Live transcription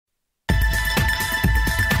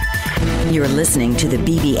You're listening to the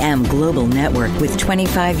BBM Global Network with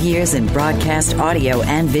 25 years in broadcast audio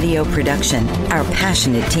and video production. Our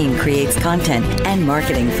passionate team creates content and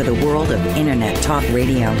marketing for the world of Internet Talk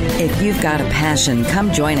Radio. If you've got a passion,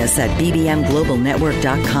 come join us at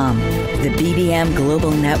bbmglobalnetwork.com. The BBM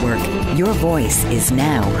Global Network. Your voice is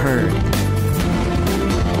now heard.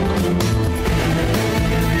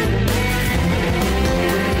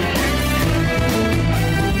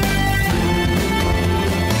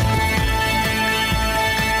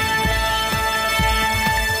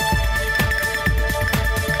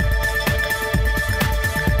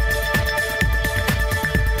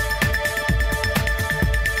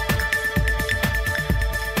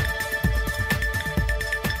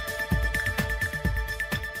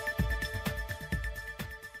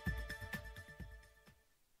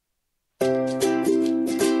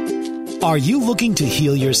 Are you looking to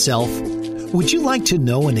heal yourself? Would you like to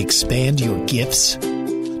know and expand your gifts?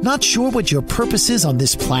 Not sure what your purpose is on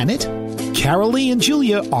this planet? Carolee and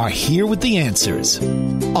Julia are here with the answers.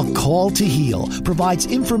 A Call to Heal provides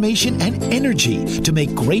information and energy to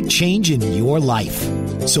make great change in your life.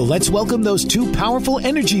 So let's welcome those two powerful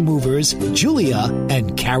energy movers, Julia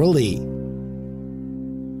and Carolee.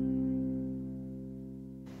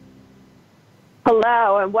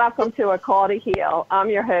 Hello, and welcome to A Call to Heal. I'm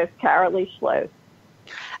your host, Carolee Schloss.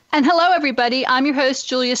 And hello, everybody. I'm your host,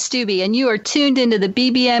 Julia Stubbe, and you are tuned into the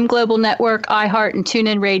BBM Global Network, iHeart, and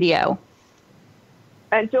TuneIn Radio.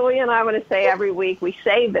 And Julia and I want to say every week, we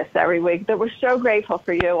say this every week, that we're so grateful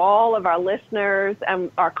for you, all of our listeners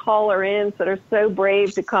and our caller-ins that are so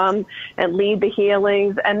brave to come and lead the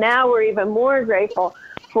healings. And now we're even more grateful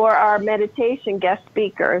for our meditation guest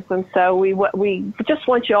speakers. And so we just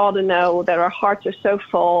want you all to know that our hearts are so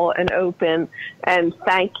full and open, and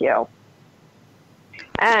thank you.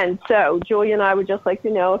 And so Julia and I would just like to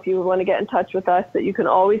know, if you want to get in touch with us, that you can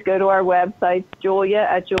always go to our website, Julia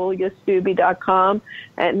at juliastubbe.com,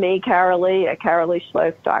 and me, Carolee, at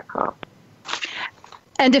caroleeschloss.com.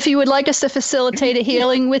 And if you would like us to facilitate a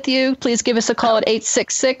healing with you, please give us a call at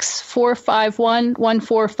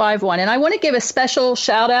 866-451-1451. And I want to give a special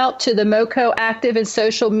shout out to the MoCo Active and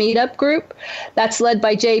Social Meetup Group. That's led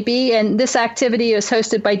by JB, and this activity is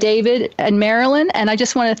hosted by David and Marilyn. And I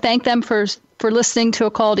just want to thank them for listening to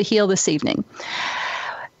A Call to Heal this evening.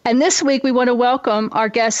 And this week we want to welcome our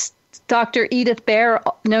guest, Dr. Edith Behr,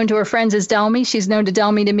 known to her friends as Delmi. She's known to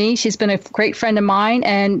Delmi to me. She's been a great friend of mine,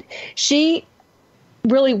 and she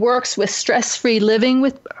really works with stress-free living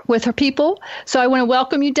with her people. So I want to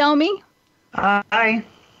welcome you, Delmi. Hi.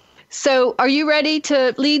 So are you ready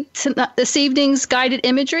to lead this evening's guided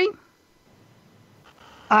imagery?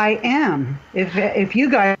 I am. If you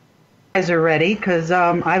guys are ready, because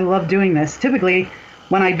I love doing this. Typically,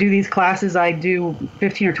 when I do these classes, I do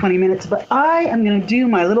 15 or 20 minutes, but I am going to do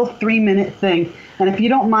my little 3-minute thing. And if you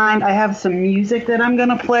don't mind, I have some music that I'm going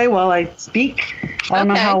to play while I speak. I don't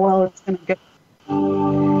know how well it's going to go.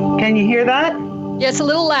 Can you hear that? Yeah, it's a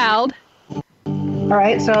little loud. All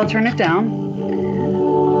right, so I'll turn it down.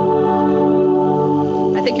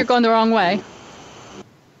 I think you're going the wrong way.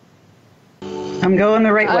 I'm going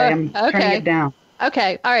the right way. I'm turning it down.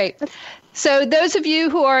 Okay, all right. So those of you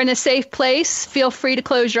who are in a safe place, feel free to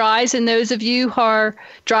close your eyes. And those of you who are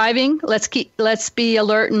driving, let's be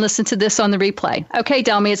alert and listen to this on the replay. Okay,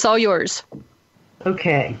 Delmi, it's all yours.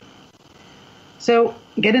 Okay. So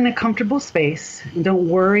get in a comfortable space and don't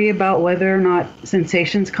worry about whether or not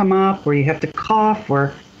sensations come up or you have to cough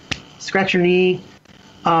or scratch your knee.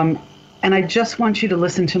 And I just want you to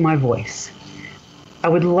listen to my voice. I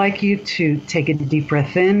would like you to take a deep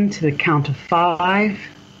breath in to the count of 5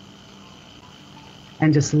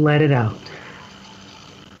 and just let it out.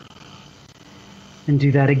 And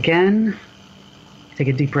do that again. Take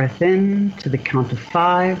a deep breath in to the count of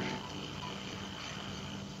 5.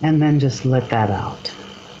 And then just let that out.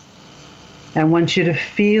 I want you to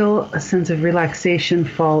feel a sense of relaxation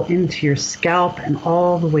fall into your scalp and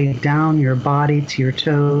all the way down your body to your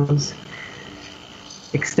toes,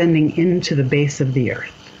 extending into the base of the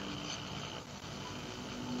earth.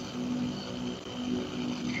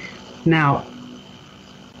 Now,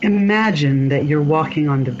 imagine that you're walking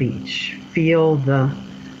on the beach. Feel the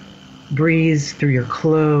breeze through your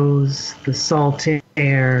clothes, the salt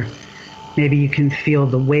air. Maybe you can feel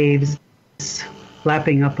the waves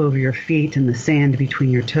lapping up over your feet and the sand between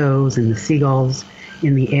your toes and the seagulls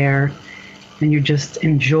in the air. And you're just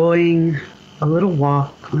enjoying a little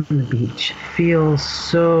walk on the beach. It feels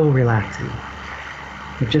so relaxing.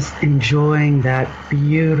 You're just enjoying that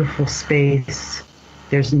beautiful space.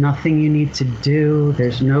 There's nothing you need to do.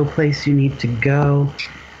 There's no place you need to go.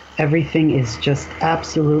 Everything is just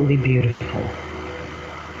absolutely beautiful.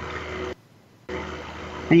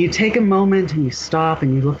 And you take a moment and you stop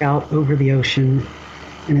and you look out over the ocean,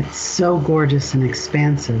 and it's so gorgeous and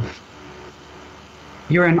expansive.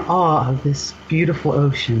 You're in awe of this beautiful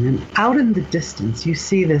ocean, and out in the distance you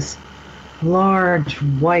see this large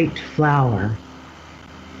white flower.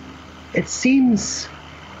 It seems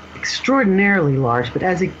extraordinarily large, but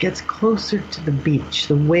as it gets closer to the beach,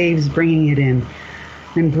 the waves bringing it in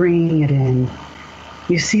and bringing it in,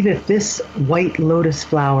 you see that this white lotus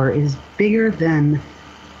flower is bigger than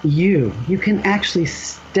you. You can actually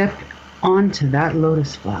step onto that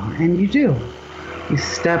lotus flower, and you do. You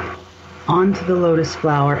step onto the lotus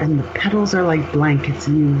flower, and the petals are like blankets,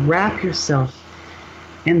 and you wrap yourself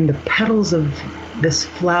in the petals of this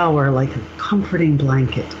flower like a comforting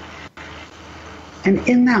blanket. And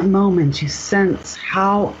in that moment, you sense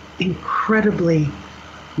how incredibly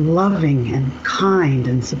loving and kind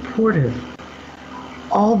and supportive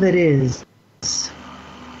all that is,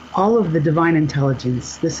 all of the divine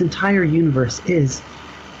intelligence, this entire universe is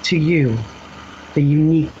to you, the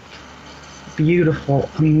unique, beautiful,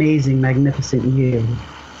 amazing, magnificent you.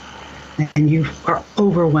 And you are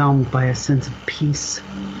overwhelmed by a sense of peace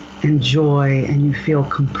and joy, and you feel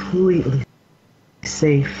completely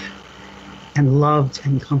safe and loved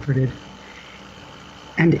and comforted.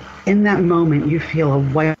 And in that moment, you feel a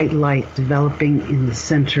white light developing in the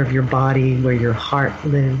center of your body where your heart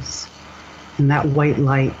lives. And that white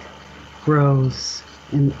light grows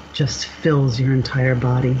and just fills your entire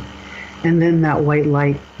body. And then that white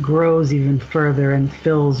light grows even further and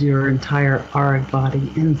fills your entire auric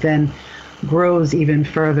body, and then grows even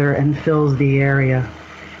further and fills the area,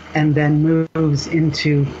 and then moves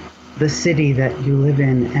into the city that you live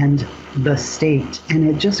in and the state. And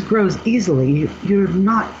it just grows easily. You're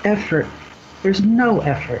not effort. There's no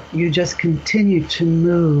effort. You just continue to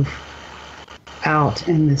move out,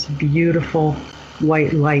 and this beautiful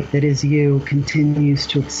white light that is you continues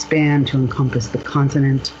to expand to encompass the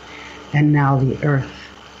continent, and now the earth,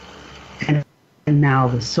 and now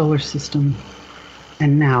the solar system,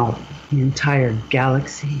 and now the entire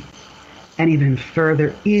galaxy, and even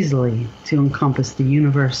further easily to encompass the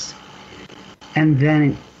universe. And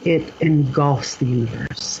then it engulfs the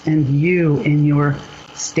universe, and you, in your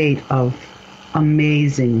state of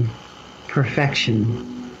amazing perfection,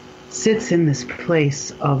 sits in this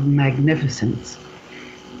place of magnificence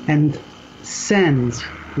and sends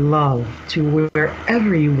love to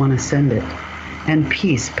wherever you want to send it, and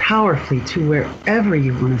peace powerfully to wherever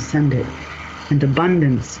you want to send it, and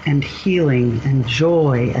abundance and healing and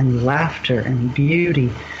joy and laughter and beauty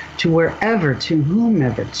to wherever, to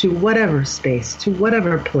whomever, to whatever space, to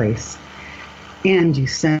whatever place. And you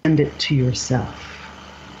send it to yourself.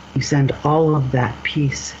 You send all of that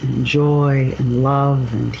peace and joy and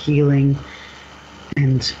love and healing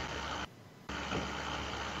and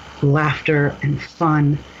laughter and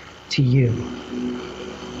fun to you.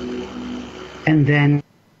 And then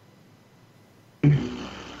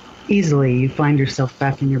easily you find yourself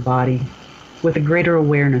back in your body with a greater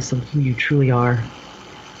awareness of who you truly are,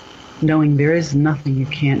 knowing there is nothing you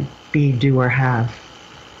can't be, do, or have.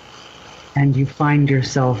 And you find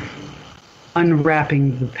yourself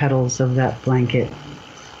unwrapping the petals of that blanket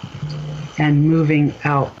and moving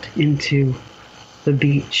out into the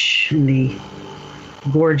beach, and the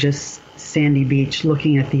gorgeous sandy beach,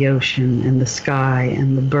 looking at the ocean and the sky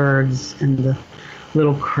and the birds and the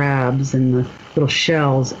little crabs and the little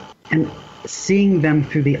shells, and seeing them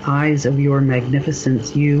through the eyes of your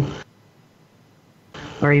magnificence. You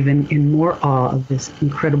are even in more awe of this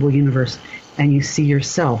incredible universe, and you see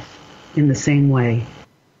yourself in the same way,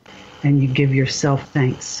 and you give yourself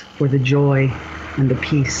thanks for the joy and the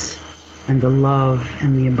peace and the love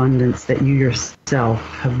and the abundance that you yourself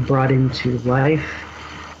have brought into life,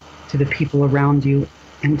 to the people around you,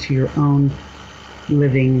 and to your own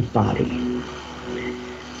living body.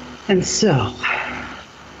 And so,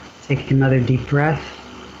 take another deep breath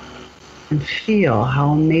and feel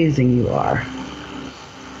how amazing you are.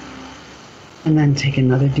 And then take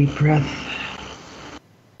another deep breath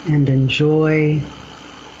and enjoy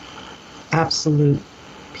absolute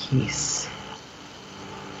peace.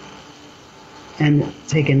 And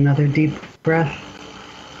take another deep breath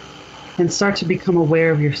and start to become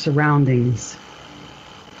aware of your surroundings,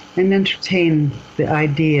 and entertain the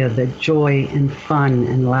idea that joy and fun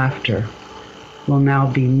and laughter will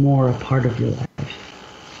now be more a part of your life.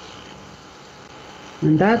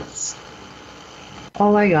 And that's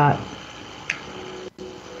all I got.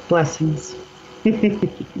 Blessings.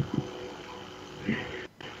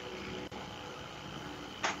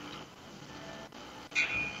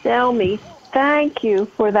 Delmi, thank you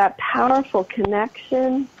for that powerful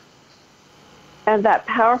connection and that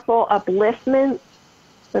powerful upliftment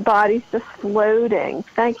The body's just floating.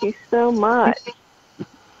 Thank you so much.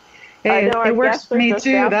 Hey, it works for me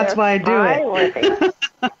too. That's why I do it.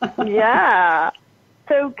 Yeah.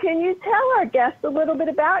 So can you tell our guests a little bit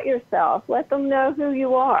about yourself? Let them know who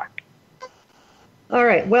you are. All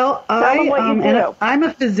right. Well, I'm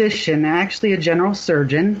a physician, actually a general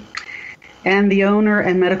surgeon, and the owner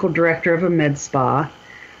and medical director of a med spa.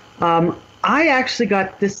 I actually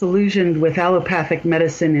got disillusioned with allopathic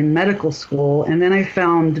medicine in medical school, and then I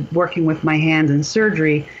found working with my hands in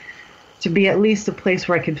surgery to be at least a place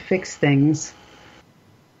where I could fix things.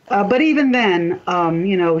 But even then,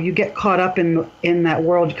 you get caught up in that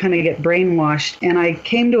world, you kind of get brainwashed. And I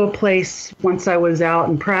came to a place once I was out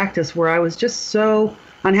in practice where I was just so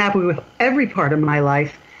unhappy with every part of my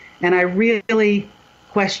life. And I really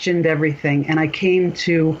questioned everything. And I came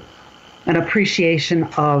to an appreciation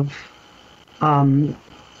of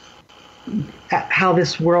how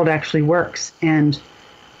this world actually works. And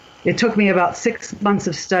it took me about 6 months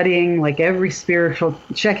of studying, like every spiritual,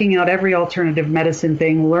 checking out every alternative medicine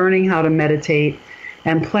thing, learning how to meditate,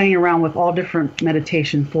 and playing around with all different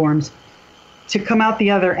meditation forms to come out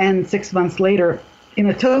the other end 6 months later in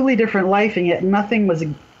a totally different life, and yet nothing was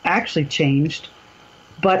actually changed.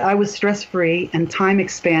 But I was stress-free, and time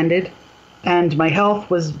expanded, and my health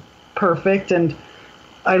was perfect, and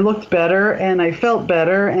I looked better, and I felt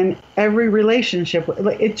better, and every relationship,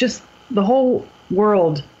 the whole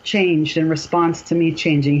world changed in response to me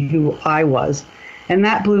changing who I was. And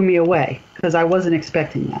that blew me away because I wasn't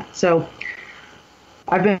expecting that. So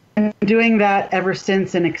I've been doing that ever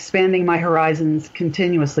since and expanding my horizons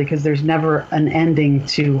continuously because there's never an ending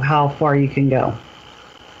to how far you can go.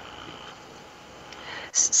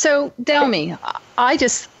 So, Delmi, I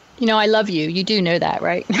love you. You do know that,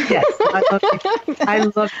 right? Yes, I love you. I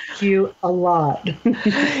love you a lot.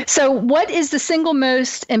 So what is the single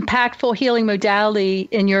most impactful healing modality,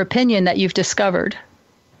 in your opinion, that you've discovered?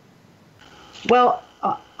 Well,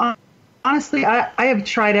 honestly, I have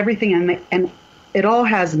tried everything, and it all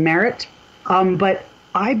has merit. But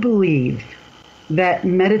I believe that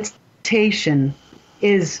meditation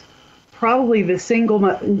is probably the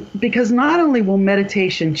single, because not only will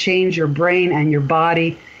meditation change your brain and your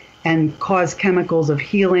body and cause chemicals of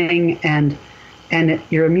healing and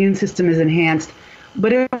your immune system is enhanced,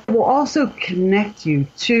 but it will also connect you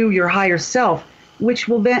to your higher self,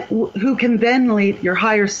 who can then lead your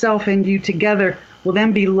higher self and you together will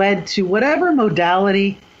then be led to whatever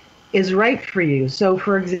modality is right for you. So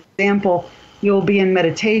for example, you'll be in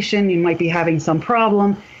meditation, you might be having some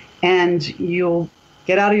problem, and you'll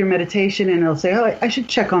get out of your meditation and it'll say, oh, I should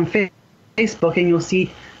check on Facebook, and you'll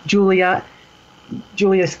see Julia's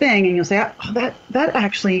thing, and you'll say, oh, that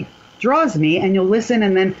actually draws me, and you'll listen,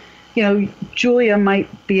 and then, Julia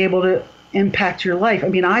might be able to impact your life. I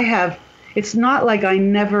mean, it's not like I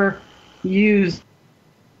never used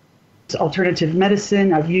alternative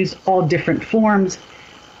medicine. I've used all different forms.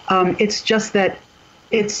 It's just that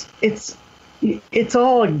it's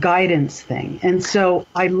all a guidance thing. And so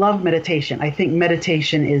I love meditation. I think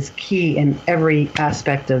meditation is key in every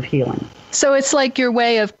aspect of healing. So it's like your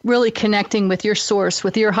way of really connecting with your source,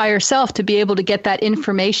 with your higher self, to be able to get that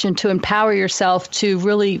information, to empower yourself to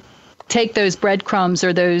really take those breadcrumbs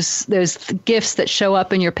or those gifts that show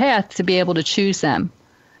up in your path to be able to choose them.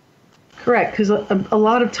 Correct, because a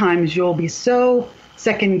lot of times you'll be so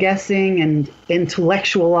second-guessing and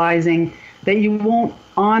intellectualizing that you won't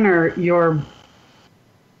honor your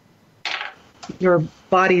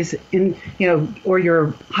body's or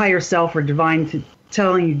your higher self or divine to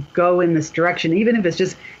telling you go in this direction, even if it's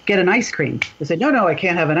just get an ice cream. They say, no, I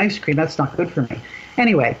can't have an ice cream. That's not good for me.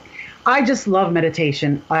 Anyway, I just love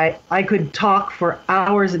meditation. I could talk for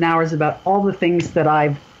hours and hours about all the things that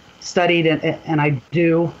I've studied and I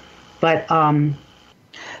do, but I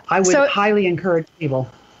would highly encourage people.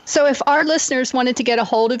 So if our listeners wanted to get a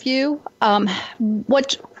hold of you,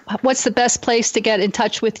 what's the best place to get in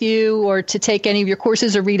touch with you, or to take any of your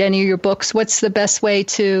courses or read any of your books? What's the best way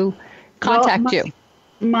to contact you?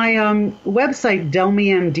 My website,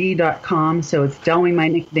 delmimd.com, so it's Delmi, my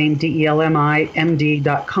nickname,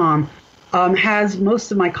 DELMIMD.com, has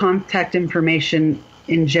most of my contact information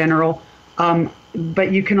in general.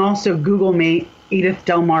 But you can also Google me. Edith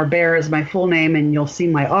Delmar Behr is my full name, and you'll see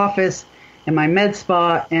my office and my med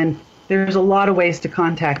spa, and there's a lot of ways to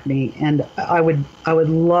contact me, and I would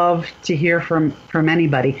love to hear from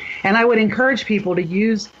anybody. And I would encourage people to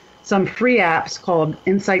use some free apps called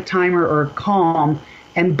Insight Timer or Calm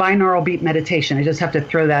and binaural beat meditation. I just have to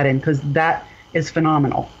throw that in because that is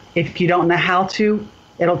phenomenal. If you don't know how to,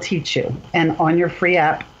 it'll teach you, and on your free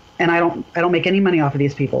app. And I don't make any money off of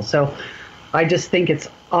these people, so I just think it's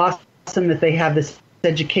awesome that they have this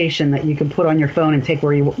education that you can put on your phone and take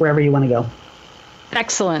wherever you want to go.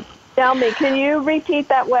 Excellent. Delmi, can you repeat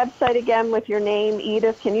that website again with your name,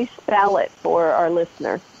 Edith? Can you spell it for our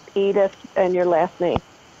listeners? Edith and your last name.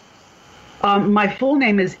 My full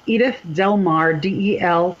name is Edith Delmar,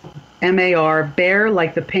 Delmar, Behr,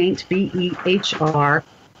 like the paint, Behr.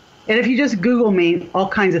 And if you just Google me, all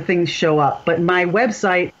kinds of things show up. But my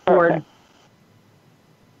website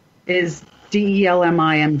is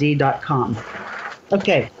delmimd.com.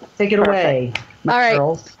 Okay, take it away. All right.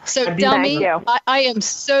 Girls. So, Delmi, I am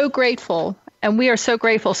so grateful, and we are so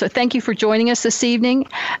grateful. So thank you for joining us this evening.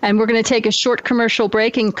 And we're going to take a short commercial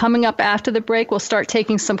break. And coming up after the break, we'll start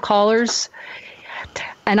taking some callers.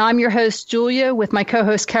 And I'm your host, Julia, with my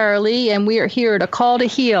co-host, Carol Lee, and we are here at A Call to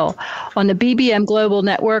Heal on the BBM Global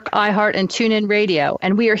Network, iHeart, and TuneIn Radio.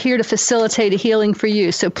 And we are here to facilitate a healing for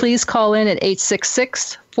you. So please call in at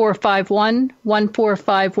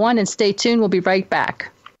 866-451-1451 and stay tuned. We'll be right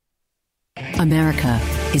back. America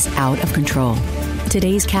is out of control.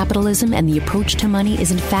 Today's capitalism and the approach to money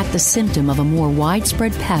is in fact the symptom of a more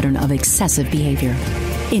widespread pattern of excessive behavior.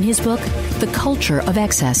 In his book, The Culture of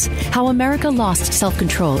Excess, How America Lost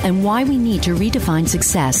Self-Control and Why We Need to Redefine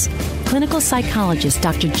Success, clinical psychologist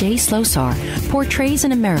Dr. Jay Slosar portrays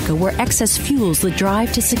an America where excess fuels the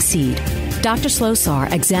drive to succeed. Dr. Slosar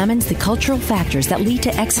examines the cultural factors that lead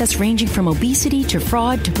to excess, ranging from obesity to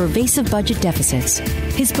fraud to pervasive budget deficits.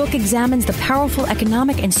 His book examines the powerful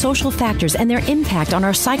economic and social factors and their impact on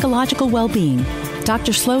our psychological well-being.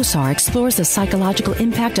 Dr. Slosar explores the psychological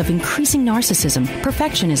impact of increasing narcissism,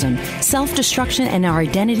 perfectionism, self-destruction, and our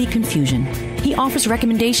identity confusion. He offers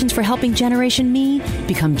recommendations for helping Generation Me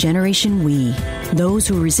become Generation We. Those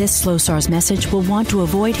who resist Slosar's message will want to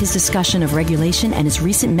avoid his discussion of regulation and his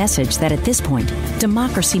recent message that at this point,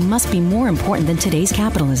 democracy must be more important than today's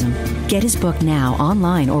capitalism. Get his book now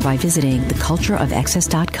online or by visiting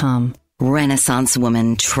thecultureofexcess.com. Renaissance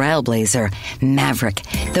woman, trailblazer, maverick.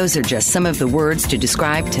 Those are just some of the words to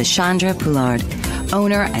describe Tashandra Poulard,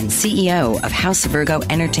 owner and CEO of House Virgo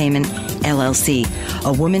Entertainment, LLC,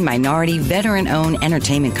 a woman minority veteran-owned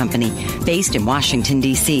entertainment company based in Washington,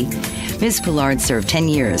 D.C. Ms. Poulard served 10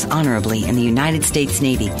 years honorably in the United States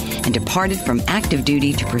Navy and departed from active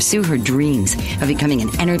duty to pursue her dreams of becoming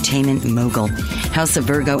an entertainment mogul. House of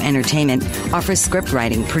Virgo Entertainment offers script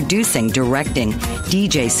writing, producing, directing,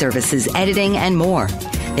 DJ services, editing, and more.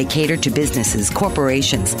 They cater to businesses,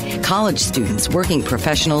 corporations, college students, working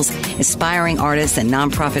professionals, aspiring artists, and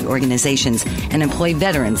nonprofit organizations, and employ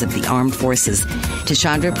veterans of the armed forces.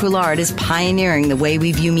 Tashandra Poulard is pioneering the way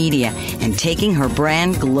we view media and taking her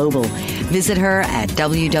brand global. Visit her at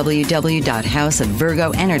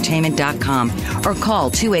www.houseofvirgoentertainment.com or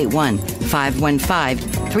call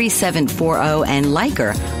 281-515-3740 and like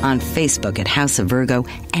her on Facebook at House of Virgo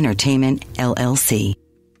Entertainment, LLC.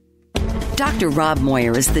 Dr. Rob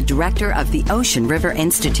Moyer is the director of the Ocean River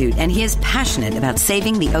Institute, and he is passionate about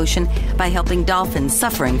saving the ocean by helping dolphins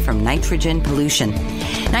suffering from nitrogen pollution.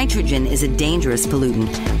 Nitrogen is a dangerous pollutant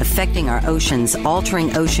affecting our oceans,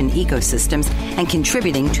 altering ocean ecosystems, and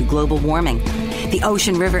contributing to global warming. The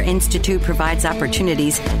Ocean River Institute provides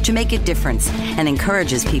opportunities to make a difference and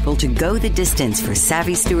encourages people to go the distance for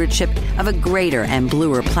savvy stewardship of a greater and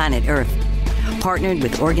bluer planet Earth. Partnered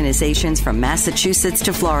with organizations from Massachusetts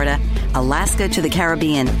to Florida, Alaska to the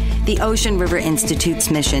Caribbean, the Ocean River Institute's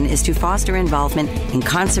mission is to foster involvement in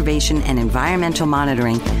conservation and environmental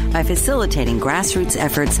monitoring by facilitating grassroots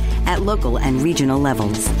efforts at local and regional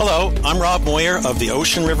levels. Hello, I'm Rob Moyer of the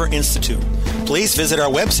Ocean River Institute. Please visit our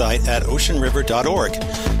website at oceanriver.org.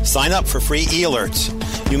 Sign up for free e-alerts.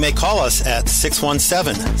 You may call us at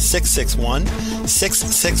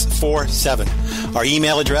 617-661-6647. Our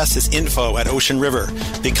email address is info@oceanriver.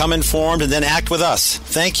 Become informed and then act with us.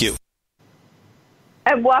 Thank you.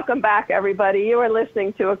 And welcome back, everybody. You are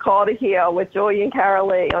listening to A Call to Heal with Julie and Carol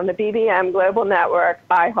Lee on the BBM Global Network,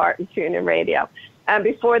 iHeart, and TuneIn Radio. And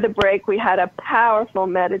before the break, we had a powerful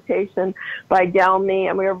meditation by Delmi,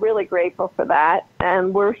 and we are really grateful for that.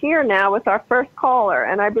 And we're here now with our first caller,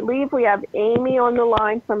 and I believe we have Amy on the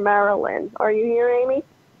line from Maryland. Are you here, Amy?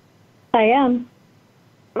 I am.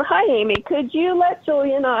 Hi, Amy. Could you let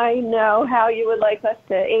Julie and I know how you would like us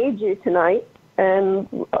to aid you tonight and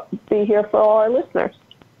be here for all our listeners?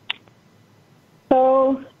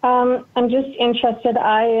 So I'm just interested.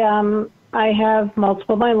 I have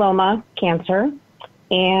multiple myeloma cancer,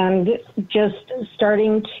 and just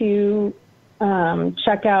starting to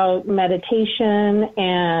check out meditation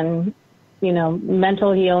and,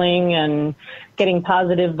 mental healing and getting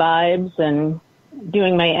positive vibes and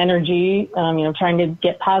doing my energy, trying to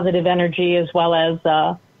get positive energy as well as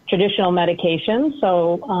traditional medication.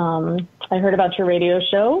 So I heard about your radio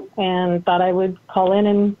show and thought I would call in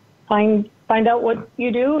and find out what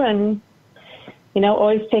you do, and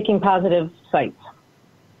always taking positive sights.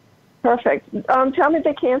 Perfect. Tell me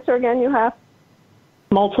the cancer again you have.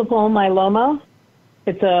 Multiple myeloma.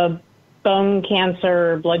 It's a bone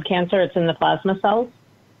cancer, blood cancer. It's in the plasma cells.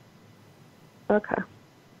 Okay.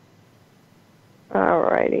 All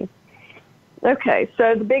righty. Okay,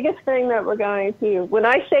 so the biggest thing that we're going to, when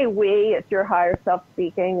I say we, it's your higher self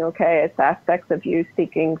speaking, okay? It's aspects of you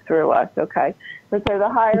speaking through us, okay? And so the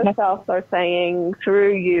higher selves are saying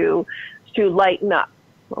through you to lighten up,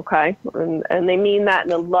 okay? And they mean that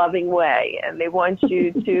in a loving way, and they want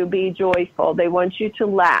you to be joyful. They want you to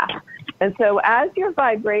laugh. And so as your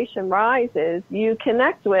vibration rises, you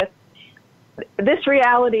connect with this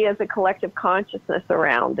reality as a collective consciousness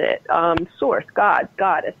around it. Source, God,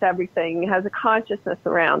 Goddess, everything has a consciousness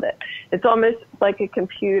around it. It's almost like a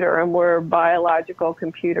computer, and we're biological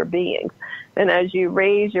computer beings. And as you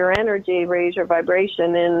raise your energy, raise your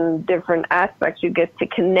vibration in different aspects, you get to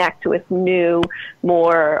connect with new,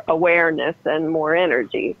 more awareness and more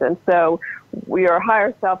energies. And so your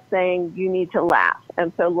higher self saying you need to laugh.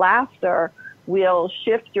 And so laughter will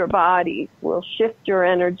shift your body, will shift your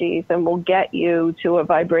energies, and will get you to a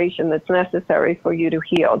vibration that's necessary for you to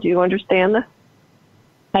heal. Do you understand this?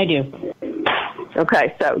 I do.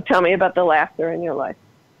 Okay, so tell me about the laughter in your life.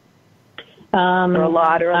 Or a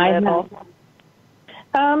lot or a little?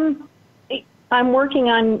 I'm working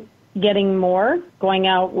on getting more, going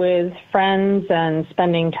out with friends and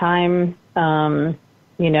spending time,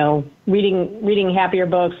 reading happier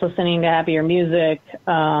books, listening to happier music,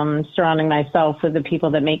 surrounding myself with the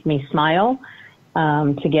people that make me smile,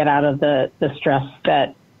 to get out of the stress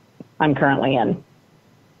that I'm currently in.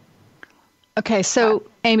 Okay, so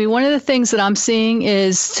Amy, one of the things that I'm seeing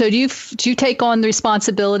is, so do you take on the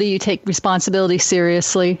responsibility? You take responsibility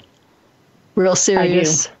seriously, real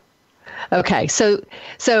serious? I do. Okay, so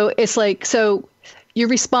it's like, so your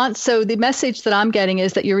response. So the message that I'm getting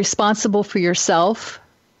is that you're responsible for yourself.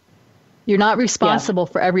 You're not responsible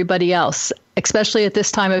for everybody else, especially at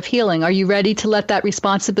this time of healing. Are you ready to let that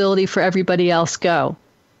responsibility for everybody else go?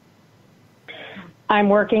 I'm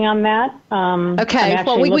working on that. Okay.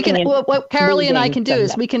 Well, we can. What Carolee and I can do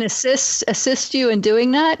is we can assist you in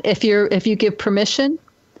doing that if you give permission.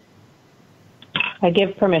 I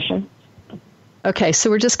give permission. Okay. So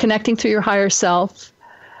we're just connecting through your higher self,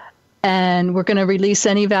 and we're going to release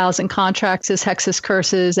any vows and contracts, hexes,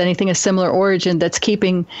 curses, anything of similar origin that's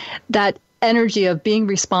keeping that energy of being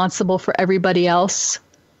responsible for everybody else,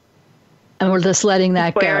 and we're just letting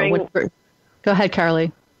that go. Go ahead,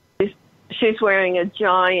 Carolee. She's wearing a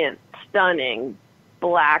giant, stunning,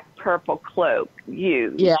 black, purple cloak.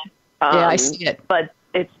 Huge. Yeah, I see it. But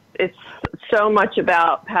it's so much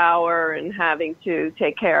about power and having to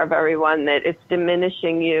take care of everyone that it's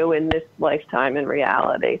diminishing you in this lifetime in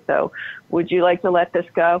reality. So would you like to let this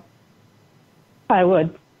go? I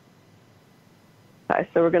would. Okay,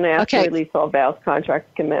 so we're going to ask to release all vows, contracts,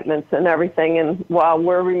 commitments, and everything. And while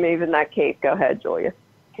we're removing that cape, go ahead, Julia.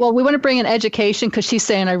 Well, we want to bring in education because she's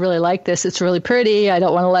saying, I really like this. It's really pretty. I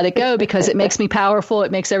don't want to let it go because it makes me powerful.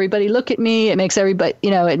 It makes everybody look at me. It makes everybody,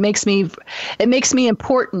 it makes me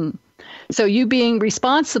important. So you being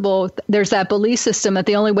responsible, there's that belief system that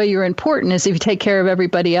the only way you're important is if you take care of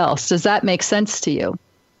everybody else. Does that make sense to you?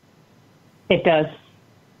 It does.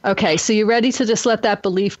 Okay. So you ready to just let that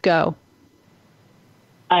belief go?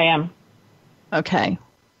 I am. Okay.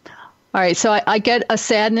 All right, so I get a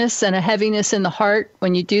sadness and a heaviness in the heart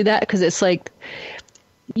when you do that because it's like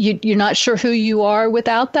you're not sure who you are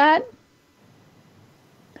without that.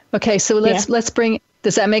 Okay, so let's bring.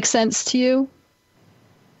 Does that make sense to you?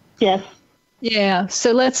 Yes. Yeah.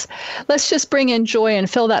 So let's just bring in joy and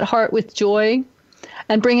fill that heart with joy,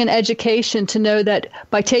 and bring in education to know that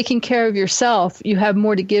by taking care of yourself, you have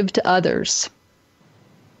more to give to others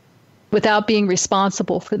without being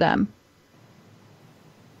responsible for them.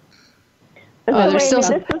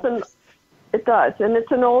 It does, and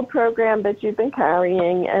it's an old program that you've been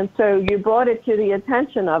carrying, and so you brought it to the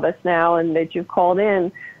attention of us now, and that you've called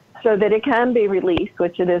in so that it can be released,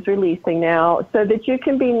 which it is releasing now, so that you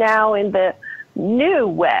can be now in the new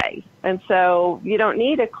way. And so you don't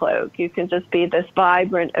need a cloak. You can just be this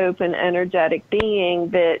vibrant, open, energetic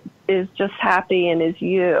being that is just happy and is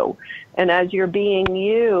you. And as you're being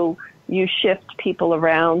you, you shift people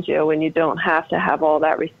around you, and you don't have to have all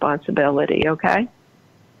that responsibility, okay?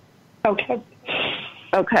 Okay.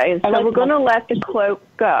 Okay, and so we're going to let the cloak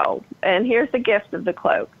go. And here's the gift of the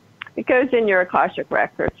cloak. It goes in your Akashic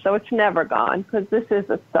records, so it's never gone, because this is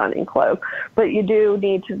a stunning cloak. But you do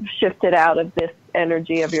need to shift it out of this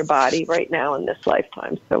energy of your body right now in this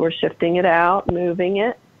lifetime. So we're shifting it out, moving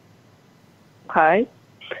it. Okay?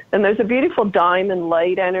 And there's a beautiful diamond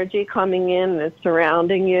light energy coming in, and it's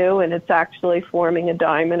surrounding you, and it's actually forming a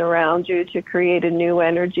diamond around you to create a new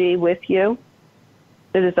energy with you.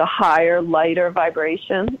 It is a higher, lighter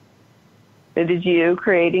vibration. It is you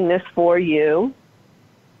creating this for you.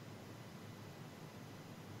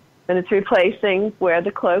 And it's replacing where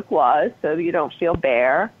the cloak was so you don't feel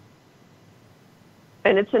bare.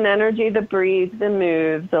 And it's an energy that breathes and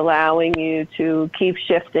moves, allowing you to keep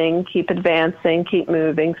shifting, keep advancing, keep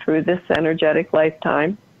moving through this energetic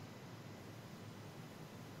lifetime.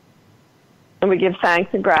 And we give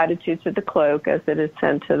thanks and gratitude to the cloak as it is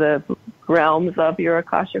sent to the realms of your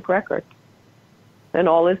Akashic record. And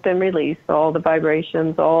all has been released, all the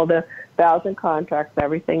vibrations, all the vows and contracts,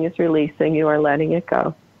 everything is releasing. You are letting it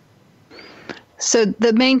go. So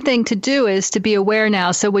the main thing to do is to be aware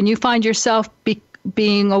now. So when you find yourself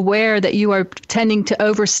being aware that you are tending to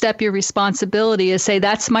overstep your responsibility, is say,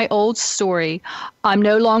 that's my old story. I'm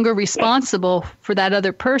no longer responsible for that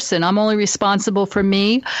other person. I'm only responsible for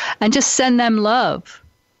me, and just send them love.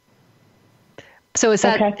 So is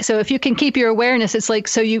that, okay. So if you can keep your awareness, it's like,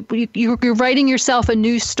 so you're writing yourself a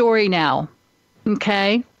new story now.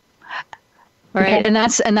 Okay. All right. Okay. And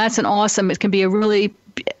that's an awesome, it can be a really,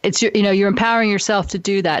 it's, you're empowering yourself to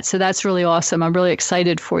do that. So that's really awesome. I'm really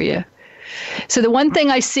excited for you. So the one thing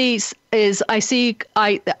I see is I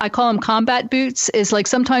call them combat boots, is like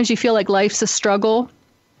sometimes you feel like life's a struggle.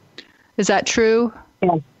 Is that true?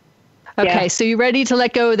 Yeah. Okay. Yeah. So you ready to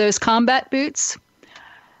let go of those combat boots?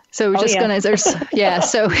 So we're just going to,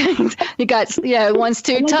 so you got, one's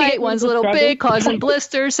too tight, one's a little big, causing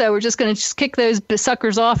blisters. So we're just going to kick those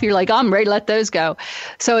suckers off. You're like, I'm ready to let those go.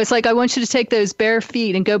 So it's like, I want you to take those bare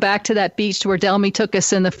feet and go back to that beach to where Delmi took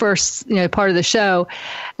us in the first, part of the show,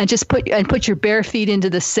 and just put your bare feet into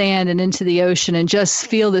the sand and into the ocean, and just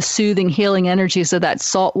feel the soothing, healing energies of that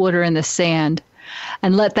salt water in the sand,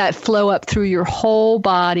 and let that flow up through your whole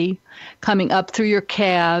body, coming up through your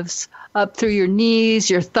calves, up through your knees,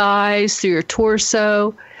 your thighs, through your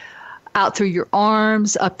torso, out through your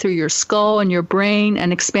arms, up through your skull and your brain,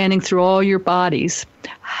 and expanding through all your bodies.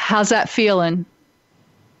 How's that feeling?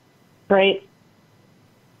 Great.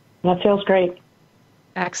 That feels great.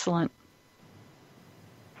 Excellent.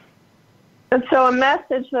 And so a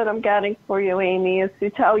message that I'm getting for you, Amy, is to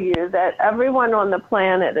tell you that everyone on the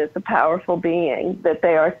planet is a powerful being, that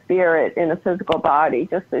they are spirit in a physical body,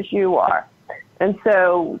 just as you are. And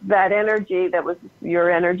so that energy that was your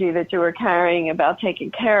energy that you were carrying about taking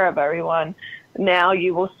care of everyone, now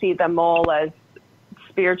you will see them all as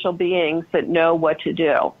spiritual beings that know what to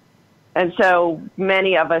do. And so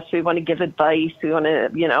many of us, we want to give advice, we want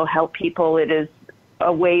to, help people. It is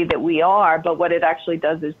a way that we are, but what it actually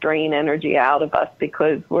does is drain energy out of us,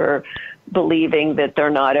 because we're believing that they're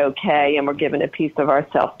not okay, and we're giving a piece of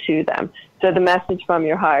ourselves to them. So the message from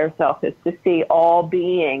your higher self is to see all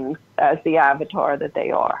beings as the avatar that they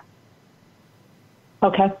are.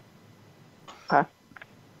 Okay. And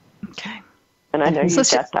I know you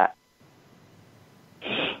get that.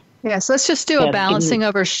 Yeah, so let's just do a balancing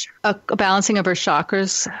of our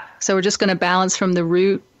chakras. So we're just going to balance from the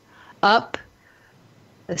root up,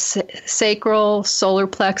 the sacral, solar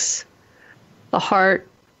plex, the heart,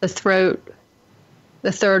 the throat,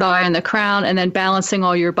 the third eye, and the crown, and then balancing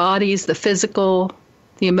all your bodies, the physical,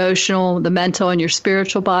 the emotional, the mental, and your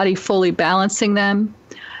spiritual body, fully balancing them.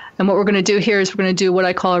 And what we're going to do here is we're going to do what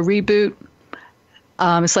I call a reboot.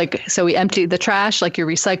 It's like, so we empty the trash like your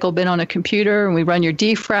recycle bin on a computer, and we run your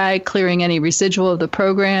defrag, clearing any residual of the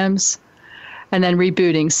programs, and then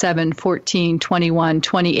rebooting 7, 14, 21,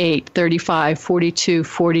 28, 35, 42,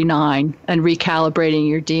 49, and recalibrating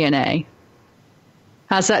your DNA.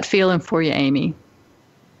 How's that feeling for you, Amy?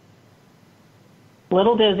 A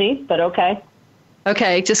little dizzy, but okay.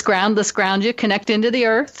 Okay, let's ground you, connect into the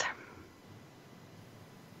earth.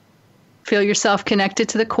 Feel yourself connected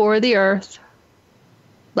to the core of the earth,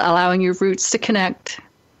 allowing your roots to connect.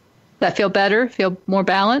 That feel better? Feel more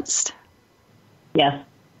balanced? Yes.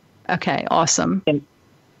 Okay, awesome.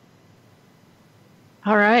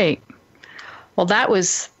 All right. Well, that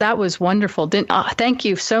was wonderful. Thank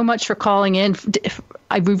you so much for calling in.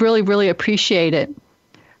 We really, really appreciate it.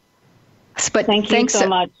 But thank you so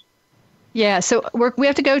much. Yeah, so we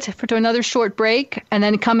have to go to another short break, and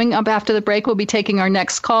then coming up after the break, we'll be taking our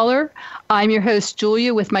next caller. I'm your host,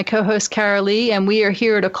 Julia, with my co-host, Cara Lee, and we are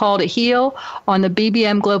here at A Call to Heal on the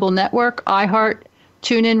BBM Global Network, iHeart,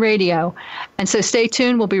 TuneIn Radio. And so stay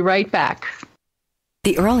tuned. We'll be right back.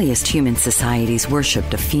 The earliest human societies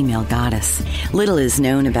worshipped a female goddess. Little is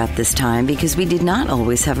known about this time because we did not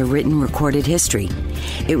always have a written recorded history.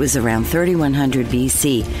 It was around 3100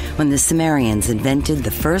 BC when the Sumerians invented the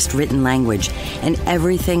first written language, and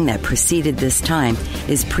everything that preceded this time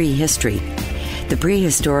is prehistory. The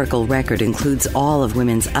prehistorical record includes all of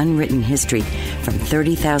women's unwritten history from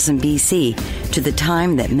 30,000 BC to the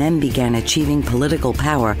time that men began achieving political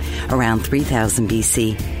power around 3000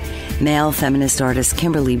 BC. Male feminist artist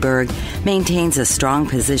Kimberly Berg maintains a strong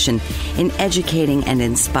position in educating and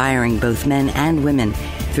inspiring both men and women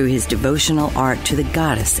through his devotional art to the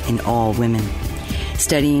goddess in all women.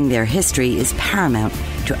 Studying their history is paramount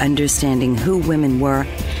to understanding who women were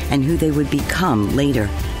and who they would become later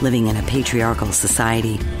living in a patriarchal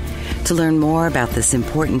society. To learn more about this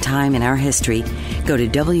important time in our history, go to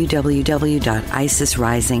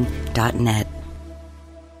www.isisrising.net.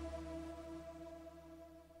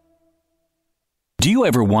 Do you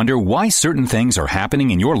ever wonder why certain things are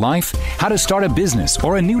happening in your life? How to start a business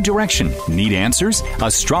or a new direction? Need answers?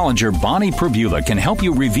 Astrologer Bonnie Perbula can help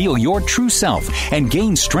you reveal your true self and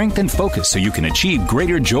gain strength and focus so you can achieve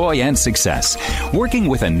greater joy and success. Working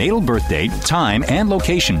with a natal birth date, time, and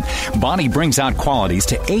location, Bonnie brings out qualities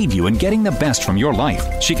to aid you in getting the best from your life.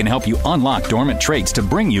 She can help you unlock dormant traits to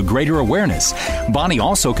bring you greater awareness. Bonnie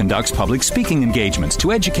also conducts public speaking engagements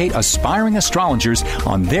to educate aspiring astrologers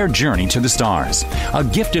on their journey to the stars. A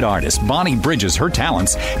gifted artist, Bonnie bridges her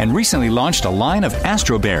talents and recently launched a line of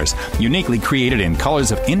Astro Bears, uniquely created in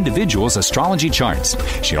colors of individuals' astrology charts.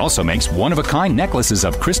 She also makes one-of-a-kind necklaces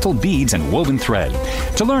of crystal beads and woven thread.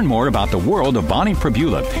 To learn more about the world of Bonnie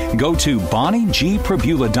Perbula, go to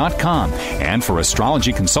bonniegperbula.com. And for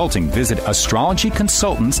astrology consulting, visit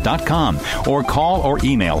astrologyconsultants.com or call or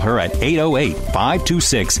email her at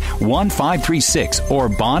 808-526-1536 or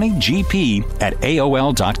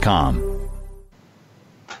bonniegp@aol.com.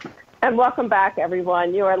 And welcome back,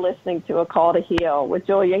 everyone. You are listening to A Call to Heal with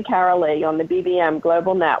Julia and Carol Lee on the BBM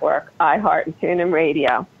Global Network, iHeart and TuneIn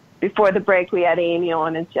Radio. Before the break, we had Amy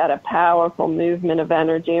on, and she had a powerful movement of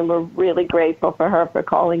energy, and we're really grateful for her for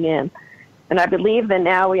calling in. And I believe that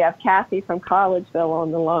now we have Kathy from Collegeville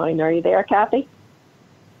on the line. Are you there, Kathy?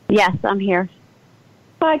 Yes, I'm here.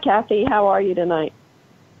 Hi, Kathy. How are you tonight?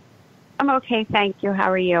 I'm okay, thank you. How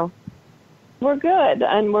are you? We're good,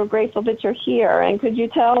 and we're grateful that you're here. And could you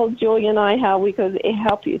tell Julia and I how we could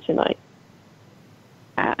help you tonight?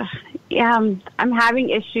 I'm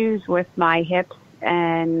having issues with my hips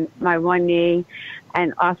and my one knee,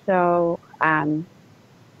 and also I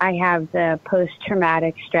have the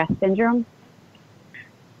post-traumatic stress syndrome.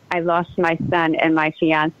 I lost my son and my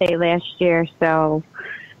fiance last year, so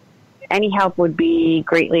any help would be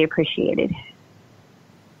greatly appreciated.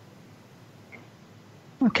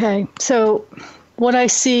 Okay, so what I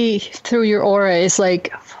see through your aura is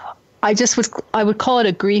like, I would call it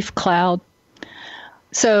a grief cloud.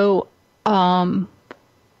 So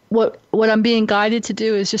what I'm being guided to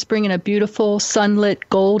do is just bring in a beautiful sunlit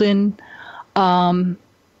golden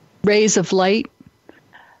rays of light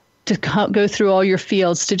to go through all your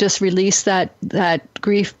fields to just release that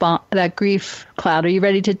grief cloud. Are you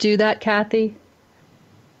ready to do that, Kathy?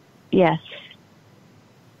 Yes.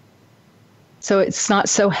 So it's not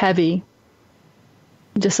so heavy.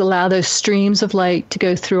 Just allow those streams of light to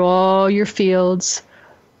go through all your fields,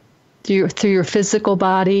 through your physical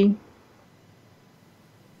body,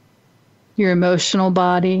 your emotional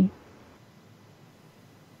body,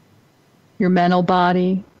 your mental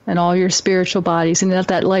body, and all your spiritual bodies, and let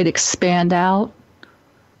that light expand out,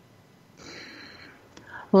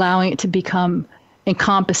 allowing it to become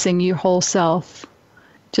encompassing your whole self,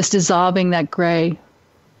 just dissolving that gray.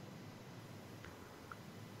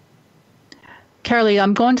 Carolee,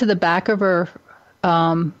 I'm going to the back of her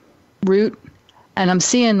root, and I'm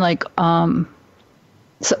seeing like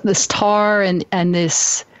this tar and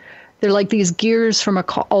this, they're like these gears from an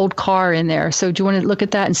old car in there. So do you want to look at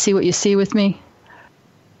that and see what you see with me?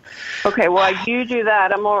 Okay, while you do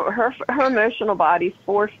that, her emotional body's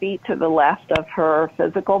 4 feet to the left of her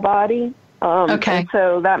physical body. Okay. And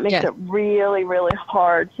so that makes it really, really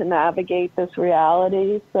hard to navigate this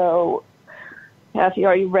reality. So Kathy,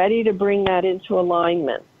 are you ready to bring that into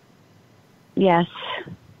alignment? Yes.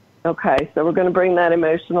 Okay, so we're going to bring that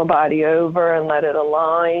emotional body over and let it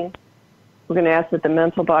align. We're going to ask that the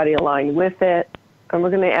mental body align with it. And we're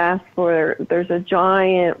going to ask there's a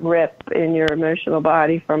giant rip in your emotional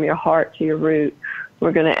body from your heart to your root.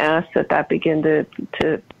 We're going to ask that begin to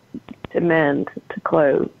mend, to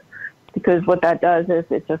close. Because what that does is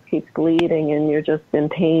it just keeps bleeding and you're just in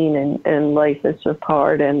pain and life is just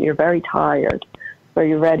hard and you're very tired. Are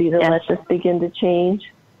you ready to let this begin to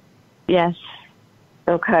change? Yes.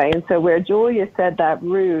 Okay, and so where Julia said that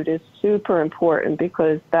root is super important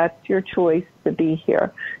because that's your choice to be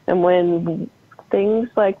here. And when things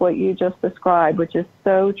like what you just described, which is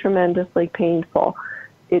so tremendously painful,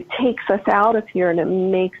 it takes us out of here and it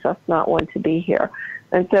makes us not want to be here.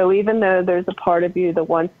 And so even though there's a part of you that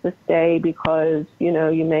wants to stay because, you know,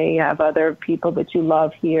 you may have other people that you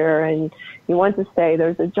love here and you want to stay,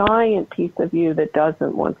 there's a giant piece of you that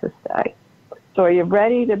doesn't want to stay. So are you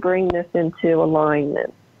ready to bring this into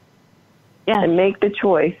alignment? Yes. And make the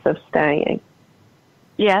choice of staying?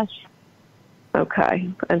 Yes. Okay.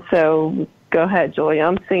 And so go ahead, Julia.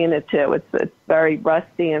 I'm seeing it too. It's very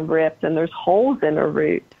rusty and ripped, and there's holes in her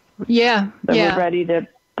root. Yeah. So we're ready to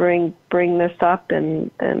bring this up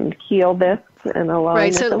and heal this and align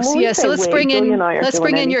right. this. So So let's bring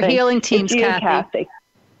in your healing teams, Kathy.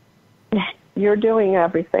 You're doing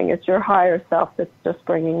everything. It's your higher self that's just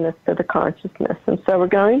bringing this to the consciousness. And so we're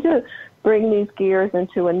going to bring these gears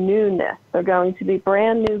into a newness. They're going to be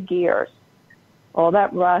brand new gears. All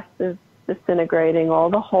that rust is disintegrating. All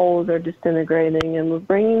the holes are disintegrating. And we're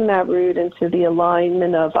bringing that root into the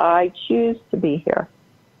alignment of I choose to be here.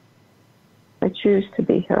 I choose to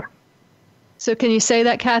be here. So can you say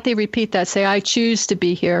that, Kathy? Repeat that. Say, I choose to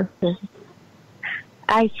be here.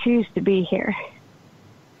 I choose to be here.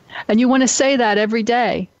 And you want to say that every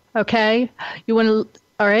day, okay? You want to,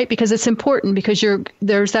 all right, because it's important because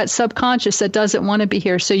there's that subconscious that doesn't want to be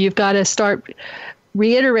here. So you've got to start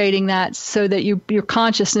reiterating that so that your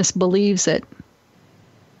consciousness believes it.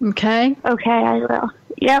 Okay? Okay, I will.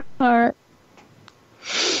 Yep. All right.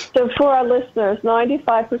 So for our listeners,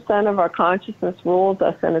 95% of our consciousness rules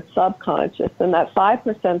us, and it's subconscious. And that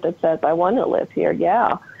 5% that says, I want to live here,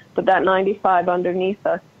 yeah. But that 95 underneath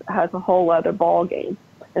us has a whole other ballgame.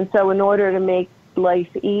 And so in order to make life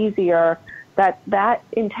easier, that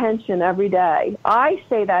intention every day, I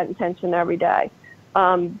say that intention every day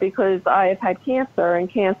because I have had cancer, and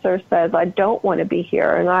cancer says, I don't want to be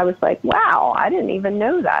here. And I was like, wow, I didn't even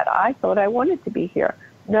know that. I thought I wanted to be here.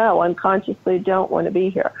 No, unconsciously don't want to be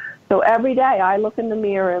here. So every day I look in the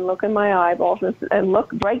mirror and look in my eyeballs and look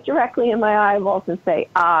right directly in my eyeballs and say,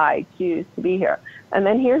 I choose to be here. And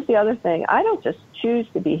then here's the other thing. I don't just choose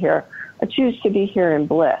to be here. I choose to be here in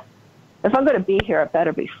bliss. If I'm going to be here, it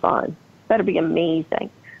better be fun. It better be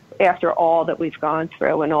amazing after all that we've gone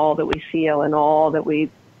through and all that we feel and all that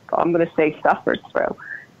I'm going to say, suffered through.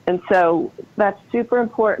 And so that's super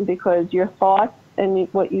important because your thoughts and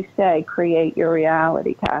what you say create your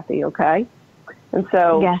reality, Kathy, okay? And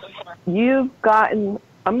so yes. You've gotten,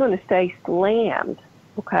 I'm going to say, slammed,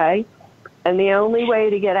 okay? And the only way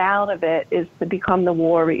to get out of it is to become the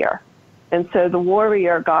warrior. And so the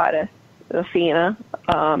warrior goddess, Athena,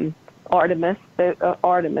 Artemis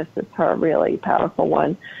is her really powerful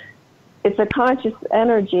one. It's a conscious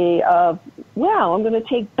energy of, wow, I'm going to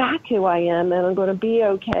take back who I am and I'm going to be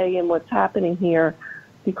okay in what's happening here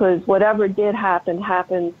because whatever did happen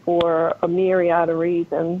happened for a myriad of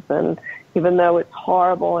reasons. And even though it's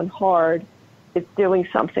horrible and hard, it's doing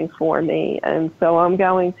something for me. And so I'm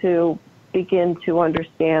going to begin to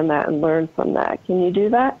understand that and learn from that. Can you do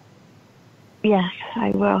that? Yes,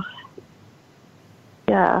 I will.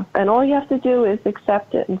 Yeah, and all you have to do is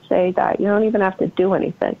accept it and say that. You don't even have to do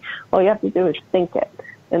anything. All you have to do is think it.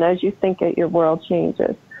 And as you think it, your world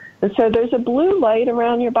changes. And so there's a blue light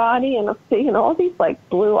around your body, and I'm seeing all these, like,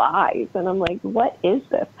 blue eyes. And I'm like, what is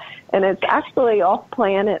this? And it's actually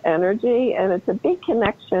off-planet energy, and it's a big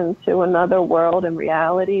connection to another world and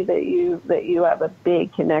reality that you have a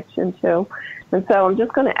big connection to. And so I'm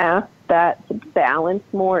just going to ask that to balance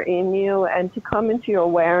more in you and to come into your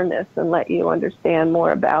awareness and let you understand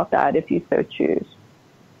more about that if you so choose.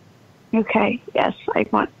 Okay. Yes, I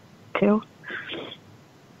want to.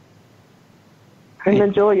 And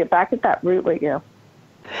then, Julia, back at that root with you.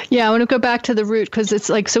 Yeah, I want to go back to the root because it's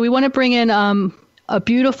like, so we want to bring in a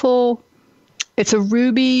beautiful, it's a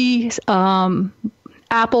ruby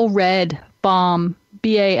apple red balm,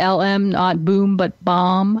 BALM, not boom, but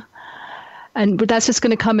balm. And that's just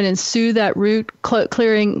going to come in and soothe that root,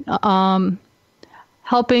 clearing,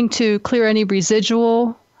 helping to clear any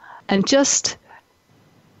residual and just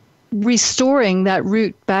restoring that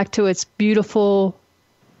root back to its beautiful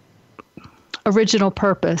original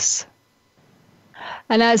purpose.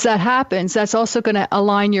 And as that happens, that's also going to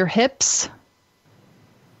align your hips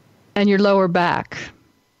and your lower back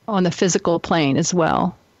on the physical plane as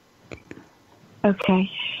well.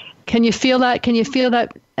 Okay. Can you feel that? Can you feel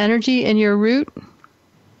that energy in your root?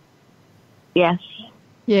 Yes.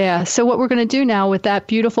 Yeah. So what we're going to do now with that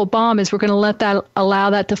beautiful balm is we're going to allow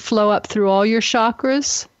that to flow up through all your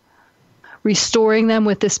chakras, restoring them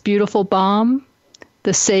with this beautiful balm,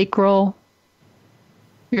 the sacral,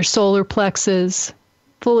 your solar plexus,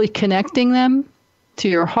 fully connecting them to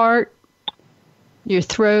your heart, your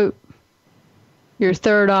throat, your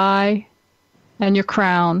third eye, and your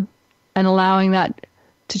crown, and allowing that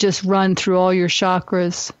to just run through all your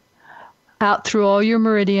chakras, out through all your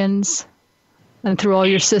meridians, and through all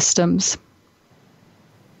your systems.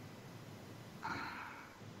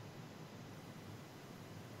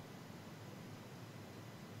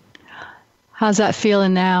 How's that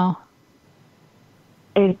feeling now?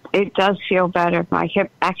 It does feel better. My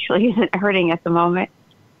hip actually isn't hurting at the moment.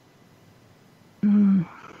 Mm.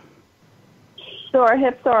 So our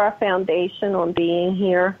hips are our foundation on being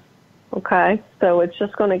here, okay? So it's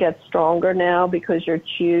just going to get stronger now because you're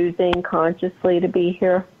choosing consciously to be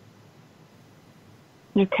here.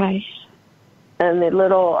 Okay. And the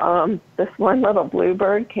little, this one little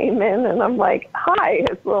bluebird came in, and I'm like, hi,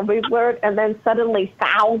 it's little bluebird. And then suddenly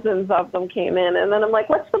thousands of them came in, and then I'm like,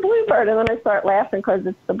 what's the bluebird? And then I start laughing because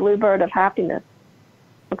it's the bluebird of happiness.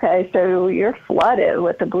 Okay, so you're flooded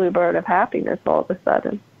with the bluebird of happiness all of a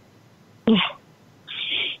sudden.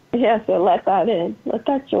 Yeah, so let that in. Let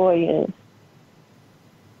that joy in.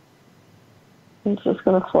 It's just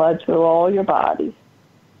going to flood through all your bodies.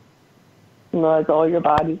 And as all your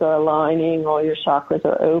bodies are aligning, all your chakras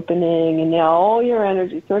are opening, and now all your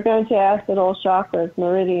energy. So we're going to acid all chakras,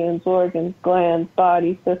 meridians, organs, glands,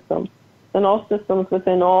 body systems, and all systems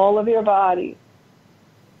within all of your bodies.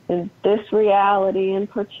 And this reality in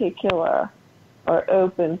particular are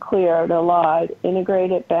open, cleared, aligned,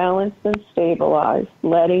 integrated, balanced, and stabilized,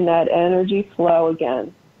 letting that energy flow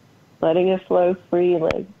again, letting it flow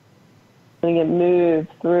freely, letting it move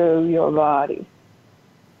through your body.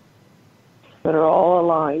 That are all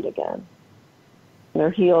aligned again.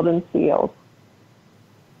 They're healed and sealed.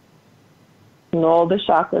 And all the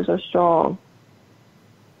chakras are strong.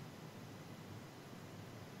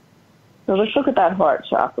 So let's look at that heart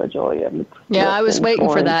chakra, Julia. Yeah, I was waiting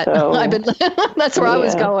for that. So, that's where I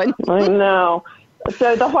was going. I know.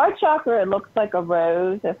 So the heart chakra, it looks like a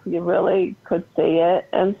rose, if you really could see it.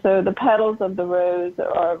 And so the petals of the rose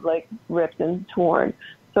are like ripped and torn.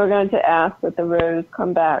 So we're going to ask that the rose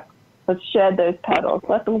come back. Let's shed those petals.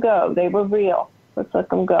 Let them go. They were real. Let's let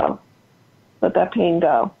them go. Let that pain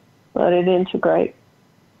go. Let it integrate.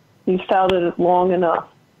 You felt it long enough.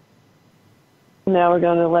 Now we're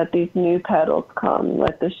going to let these new petals come.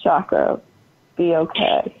 Let this chakra be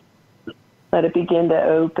okay. Let it begin to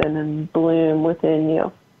open and bloom within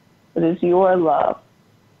you. It is your love.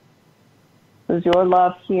 It is your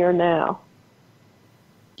love here now.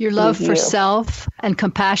 Your love for self and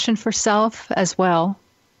compassion for self as well.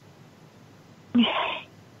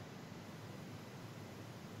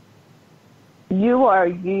 You are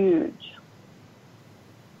huge,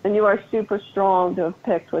 and you are super strong to have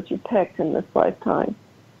picked what you picked in this lifetime.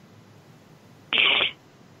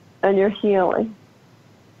 And you're healing.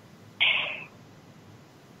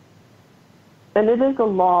 And it is a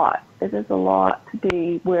lot. It is a lot to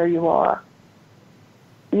be where you are.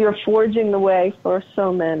 You're forging the way for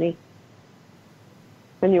so many,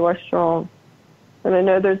 and you are strong. And I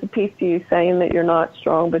know there's a piece of you saying that you're not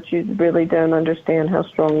strong, but you really don't understand how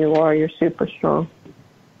strong you are. You're super strong.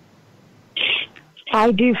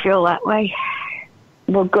 I do feel that way.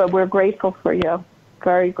 Well, good. We're grateful for you.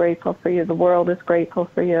 Very grateful for you. The world is grateful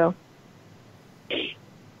for you.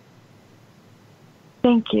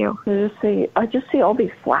 Thank you. I just see all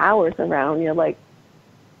these flowers around you, like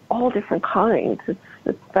all different kinds.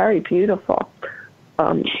 It's very beautiful.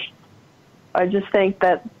 I just think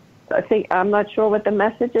that I'm not sure what the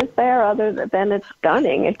message is there other than it's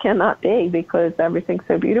stunning. It cannot be because everything's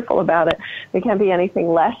so beautiful about it. It can't be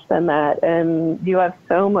anything less than that. And you have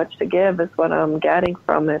so much to give is what I'm getting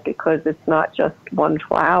from it because it's not just one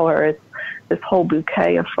flower. It's this whole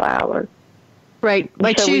bouquet of flowers. Right.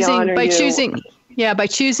 By choosing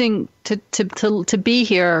to be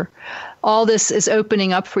here, all this is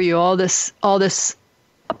opening up for you. All this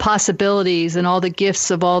possibilities and all the gifts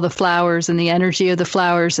of all the flowers and the energy of the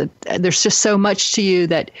flowers. There's just so much to you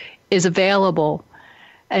that is available.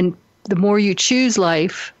 And the more you choose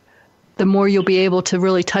life, the more you'll be able to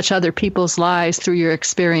really touch other people's lives through your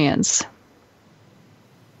experience.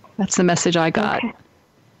 That's the message I got.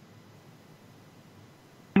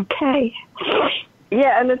 Okay.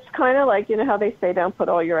 Yeah, and it's kind of like, you know how they say don't put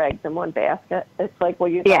all your eggs in one basket? It's like, well,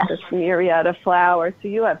 you've got this myriad of flowers, so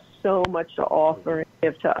you have so much to offer and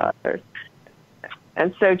give to others.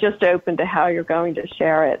 And so just open to how you're going to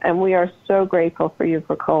share it. And we are so grateful for you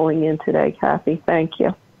for calling in today, Kathy. Thank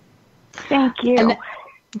you. Thank you.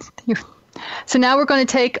 So now we're going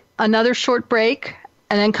to take another short break.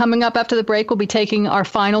 And then coming up after the break, we'll be taking our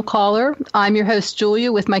final caller. I'm your host,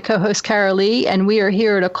 Julia, with my co-host, Cara Lee, and we are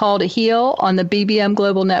here at A Call to Heal on the BBM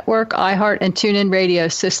Global Network, iHeart, and TuneIn Radio.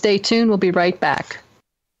 So stay tuned. We'll be right back.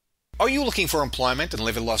 Are you looking for employment and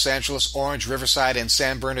live in Los Angeles, Orange, Riverside, and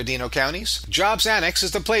San Bernardino counties? Jobs Annex is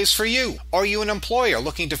the place for you. Are you an employer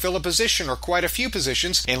looking to fill a position or quite a few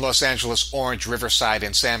positions in Los Angeles, Orange, Riverside,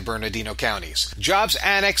 and San Bernardino counties? Jobs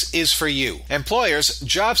Annex is for you. Employers,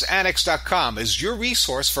 JobsAnnex.com is your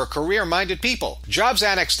resource for career-minded people.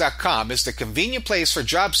 JobsAnnex.com is the convenient place for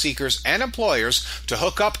job seekers and employers to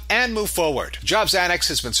hook up and move forward. Jobs Annex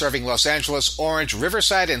has been serving Los Angeles, Orange,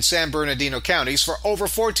 Riverside, and San Bernardino counties for over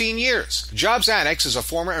 14 years. Jobs Annex is a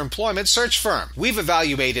former employment search firm. We've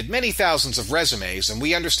evaluated many thousands of resumes, and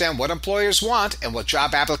we understand what employers want and what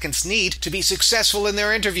job applicants need to be successful in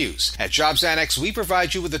their interviews. At Jobs Annex, we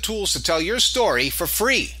provide you with the tools to tell your story for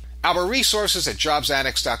free. Our resources at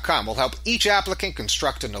JobsAnnex.com will help each applicant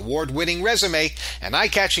construct an award-winning resume, an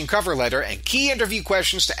eye-catching cover letter, and key interview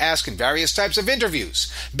questions to ask in various types of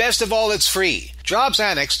interviews. Best of all, it's free.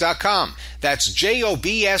 JobsAnnex.com. That's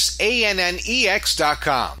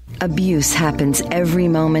JobsAnnex.com. Abuse happens every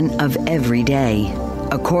moment of every day.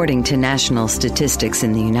 According to national statistics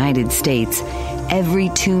in the United States, every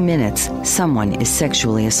 2 minutes someone is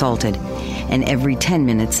sexually assaulted, and every 10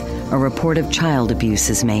 minutes a report of child abuse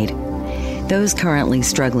is made. Those currently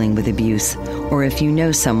struggling with abuse, or if you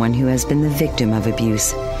know someone who has been the victim of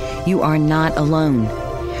abuse, you are not alone.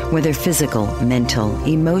 Whether physical, mental,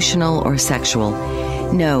 emotional, or sexual,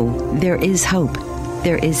 know there is hope,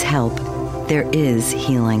 there is help, there is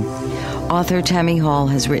healing. Author Tammy Hall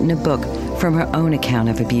has written a book from her own account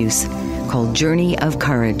of abuse called Journey of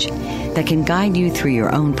Courage that can guide you through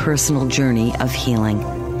your own personal journey of healing.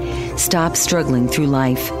 Stop struggling through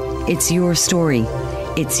life. It's your story.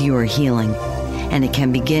 It's your healing. And it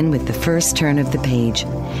can begin with the first turn of the page.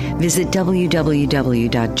 Visit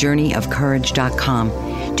www.journeyofcourage.com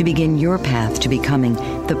to begin your path to becoming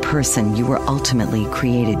the person you were ultimately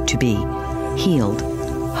created to be. Healed,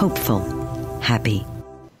 hopeful, happy.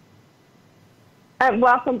 And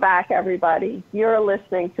welcome back, everybody. You're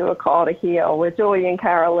listening to A Call to Heal with Julia and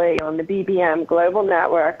Cara Lee on the BBM Global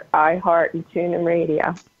Network, iHeart, and TuneIn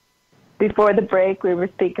Radio. Before the break, we were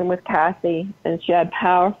speaking with Kathy, and she had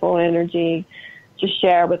powerful energy to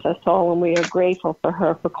share with us all, and we are grateful for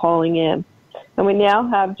her for calling in. And we now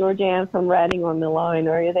have Georgianne from Reading on the line.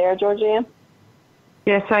 Are you there, Georgianne?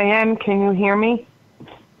 Yes, I am. Can you hear me?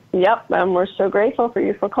 Yep, and we're so grateful for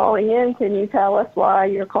you for calling in. Can you tell us why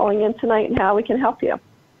you're calling in tonight and how we can help you?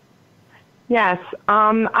 Yes,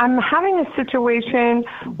 I'm having a situation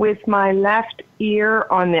with my left ear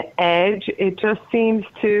on the edge. It just seems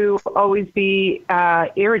to always be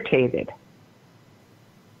irritated.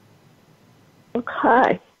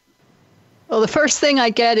 Okay. Well, the first thing I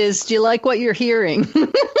get is, do you like what you're hearing?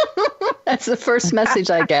 That's the first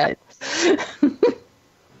message I get.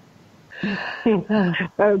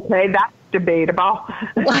 Okay, that's debatable.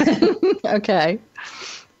 Okay.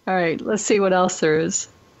 All right, let's see what else there is.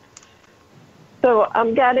 So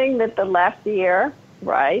I'm getting that the left ear,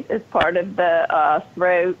 right, is part of the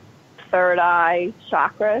throat, third eye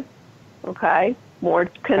chakra, okay? More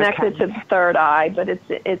connected to the third eye, but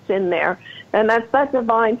it's in there. And that's that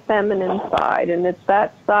divine feminine side, and it's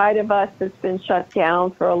that side of us that's been shut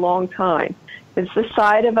down for a long time. It's the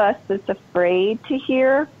side of us that's afraid to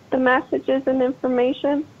hear the messages and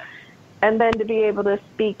information, and then to be able to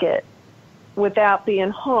speak it without being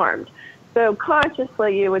harmed. So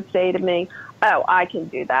consciously you would say to me, oh, I can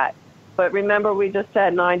do that. But remember, we just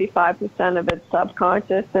said 95% of it's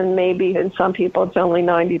subconscious, and maybe in some people it's only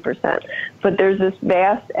 90%. But there's this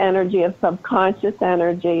vast energy of subconscious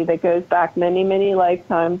energy that goes back many, many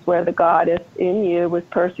lifetimes, where the goddess in you was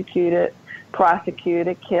persecuted,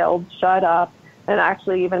 prosecuted, killed, shut up, and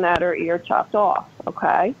actually even had her ear chopped off,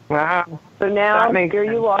 okay? Wow. So now here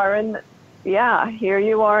sense. you are here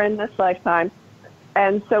you are in this lifetime.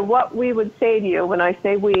 And so what we would say to you, when I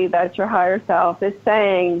say we, that's your higher self, is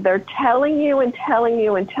saying they're telling you and telling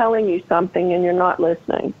you and telling you something, and you're not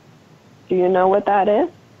listening. Do you know what that is?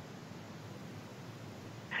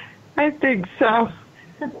 I think so.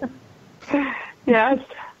 Yes.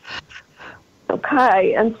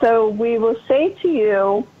 Okay, and so we will say to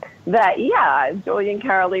you that, yeah, Julia and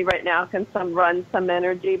Cara Lee right now can run some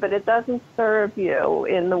energy, but it doesn't serve you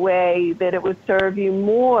in the way that it would serve you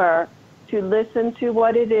more to listen to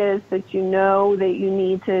what it is that you know that you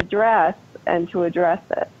need to address and to address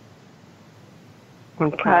it.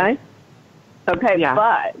 Okay? Okay, yeah.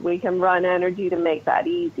 But we can run energy to make that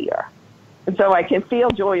easier. And so I can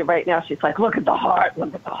feel Julia right now. She's like, look at the heart,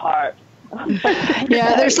 look at the heart.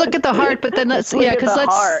 Yeah, there's look at the heart, but then let's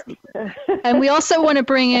and we also want to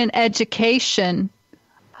bring in education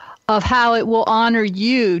of how it will honor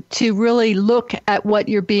you to really look at what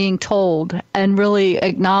you're being told and really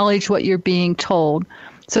acknowledge what you're being told.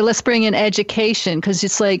 So let's bring in education, because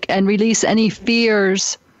it's like, and release any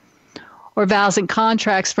fears or vows and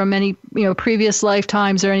contracts from any, previous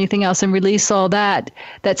lifetimes or anything else, and release all that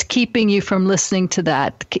that's keeping you from listening to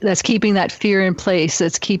that, that's keeping that fear in place.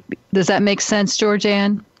 Does that make sense,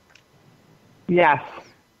 Georgianne? Yes.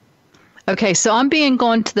 Okay, so I'm being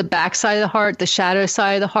going to the back side of the heart, the shadow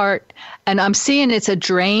side of the heart, and I'm seeing it's a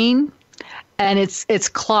drain, and it's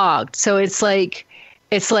clogged. So it's like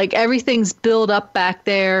everything's built up back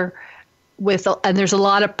there and there's a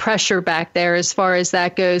lot of pressure back there as far as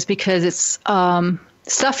that goes, because it's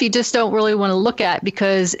stuff you just don't really want to look at,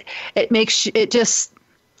 because it makes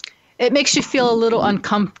you feel a little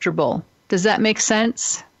uncomfortable. Does that make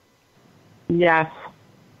sense? Yes.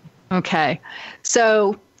 Okay.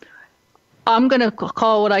 So I'm going to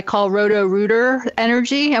call what I call Roto-Rooter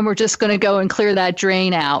energy, and we're just going to go and clear that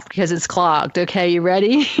drain out because it's clogged. Okay, you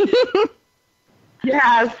ready?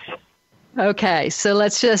 Yes. Okay, so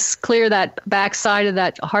let's just clear that back side of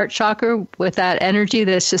that heart chakra with that energy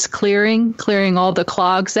that's just clearing all the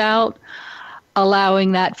clogs out,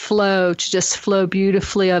 allowing that flow to just flow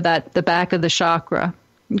beautifully of the back of the chakra.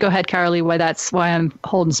 Go ahead, Carolee, that's why I'm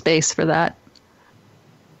holding space for that.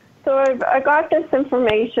 So I got this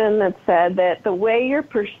information that said that the way you're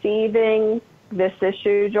perceiving this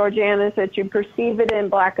issue, Georgianne, is that you perceive it in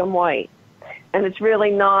black and white. And it's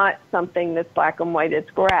really not something that's black and white, it's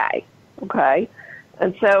gray. Okay?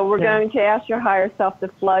 And so we're going to ask your higher self to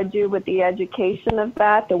flood you with the education of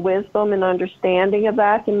that, the wisdom and understanding of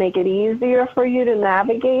that, to make it easier for you to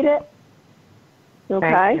navigate it.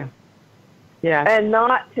 Okay? Yeah. And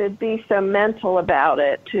not to be so mental about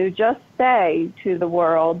it, to just say to the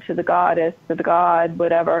world, to the goddess, to the god,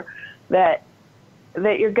 whatever, that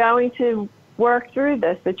you're going to work through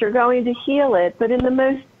this, that you're going to heal it, but in the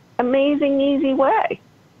most amazing, easy way.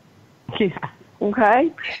 Yeah.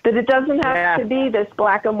 Okay? That it doesn't have to be this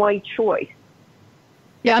black and white choice.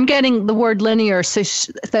 Yeah, I'm getting the word linear, so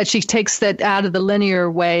that she takes that out of the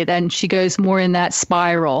linear way, then she goes more in that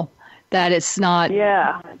spiral, that it's not.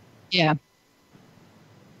 Yeah. Yeah.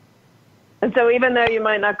 And so even though you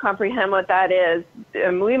might not comprehend what that is,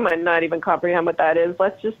 and we might not even comprehend what that is,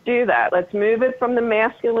 let's just do that. Let's move it from the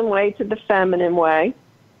masculine way to the feminine way,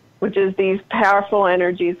 which is these powerful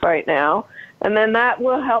energies right now. And then that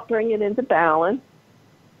will help bring it into balance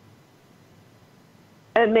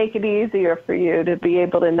and make it easier for you to be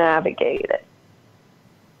able to navigate it.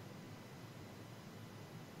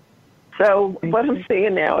 So what I'm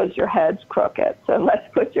seeing now is your head's crooked. So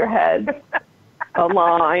let's put your head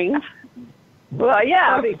aligned. Well,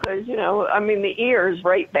 yeah, because, the ear's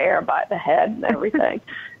right there by the head and everything.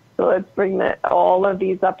 So let's bring all of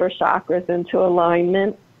these upper chakras into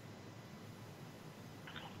alignment.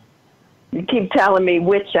 You keep telling me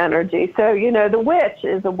witch energy. So, the witch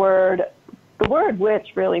is a word. The word witch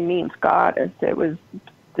really means goddess. It was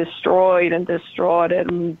destroyed and distorted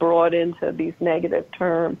and brought into these negative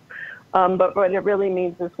terms. But what it really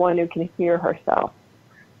means is one who can hear herself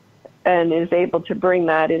and is able to bring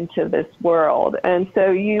that into this world. And so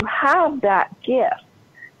you have that gift,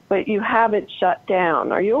 but you have it shut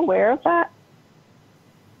down. Are you aware of that?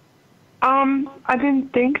 I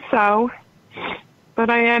didn't think so, but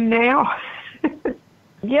I am now.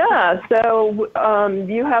 Yeah, so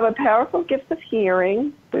you have a powerful gift of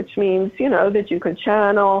hearing, which means, that you could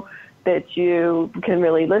channel, that you can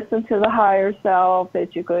really listen to the higher self,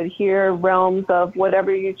 that you could hear realms of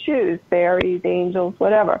whatever you choose, fairies, angels,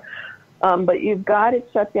 whatever. But you've got it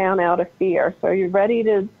shut down out of fear. So you're ready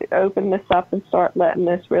to open this up and start letting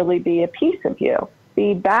this really be a piece of you,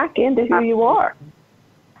 be back into who you are.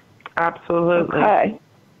 Absolutely.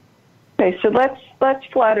 Okay, so let's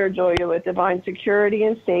flutter Julia with divine security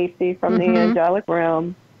and safety from the angelic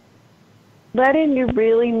realm, letting you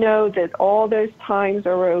really know that all those times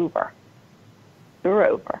are over. They're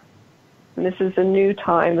over. And this is a new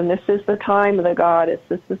time, and this is the time of the goddess.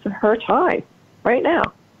 This is her time right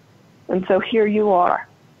now. And so here you are,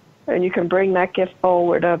 and you can bring that gift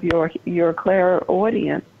forward of your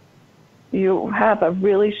clairaudience. You have a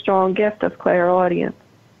really strong gift of clairaudience.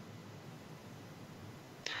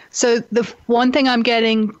 So the one thing I'm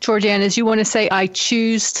getting, Georgianne, is you want to say, I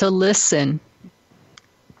choose to listen.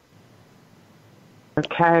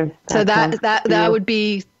 Okay. So that would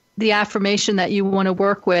be the affirmation that you want to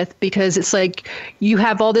work with, because it's like you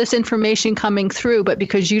have all this information coming through, but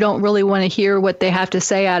because you don't really want to hear what they have to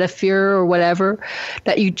say out of fear or whatever,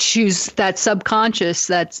 that you choose that subconscious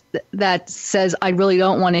that says, I really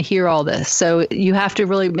don't want to hear all this. So you have to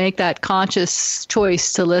really make that conscious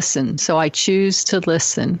choice to listen. So I choose to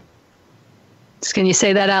listen. Can you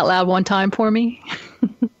say that out loud one time for me?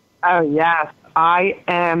 Oh, yes. I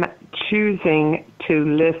am choosing to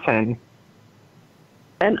listen.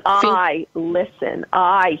 And I listen.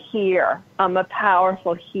 I hear. I'm a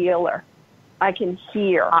powerful healer. I can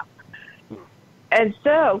hear. And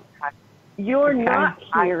so you're not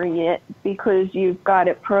hearing it because you've got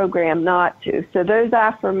it programmed not to. So those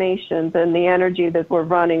affirmations and the energy that we're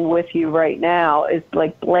running with you right now is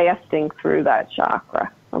like blasting through that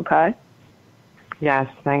chakra. Okay? Yes,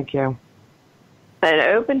 thank you. And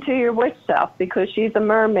open to your witch self, because she's a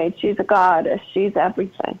mermaid. She's a goddess. She's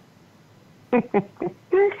everything.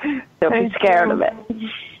 Don't be scared of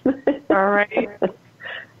it. All right.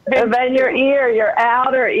 And then your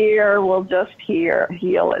outer ear will just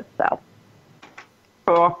heal itself.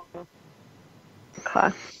 Cool. Okay.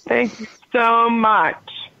 Thank you so much.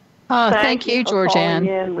 Oh, thank you,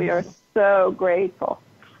 Georgianne. We are so grateful.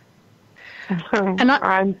 And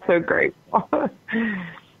I'm so grateful.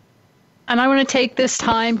 And I want to take this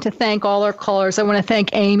time to thank all our callers. I want to thank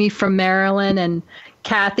Amy from Maryland and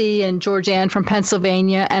Kathy and Georgianne from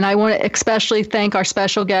Pennsylvania. And I want to especially thank our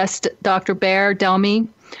special guest, Dr. Behr, Delmi,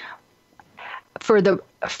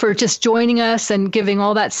 for just joining us and giving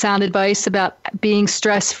all that sound advice about being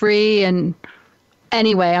stress-free. And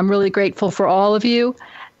anyway, I'm really grateful for all of you.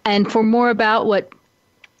 And for more about what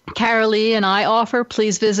Carolee and I offer,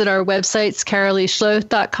 please visit our websites,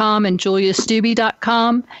 caroleeschloth.com and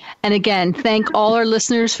juliastube.com. And again, thank all our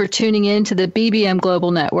listeners for tuning in to the BBM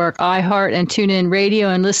Global Network, iHeart, and TuneIn Radio,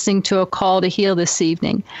 and listening to A Call to Heal this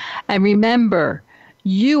evening. And remember,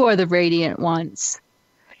 you are the radiant ones.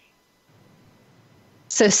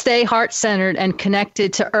 So stay heart-centered and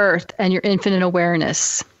connected to Earth and your infinite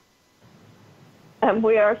awareness. And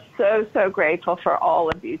we are so, so grateful for all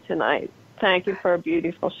of you tonight. Thank you for a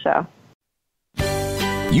beautiful show.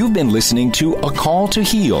 You've been listening to A Call to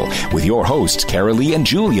Heal with your hosts, Carolee and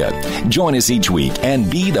Julia. Join us each week and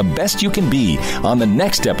be the best you can be on the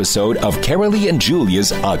next episode of Carolee and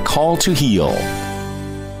Julia's A Call to Heal.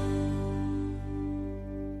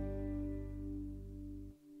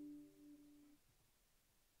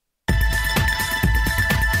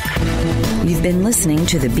 You've been listening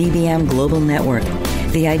to the BBM Global Network.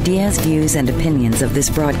 The ideas, views, and opinions of this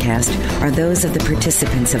broadcast are those of the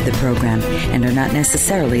participants of the program and are not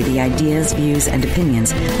necessarily the ideas, views, and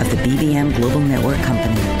opinions of the BBM Global Network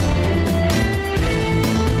Company.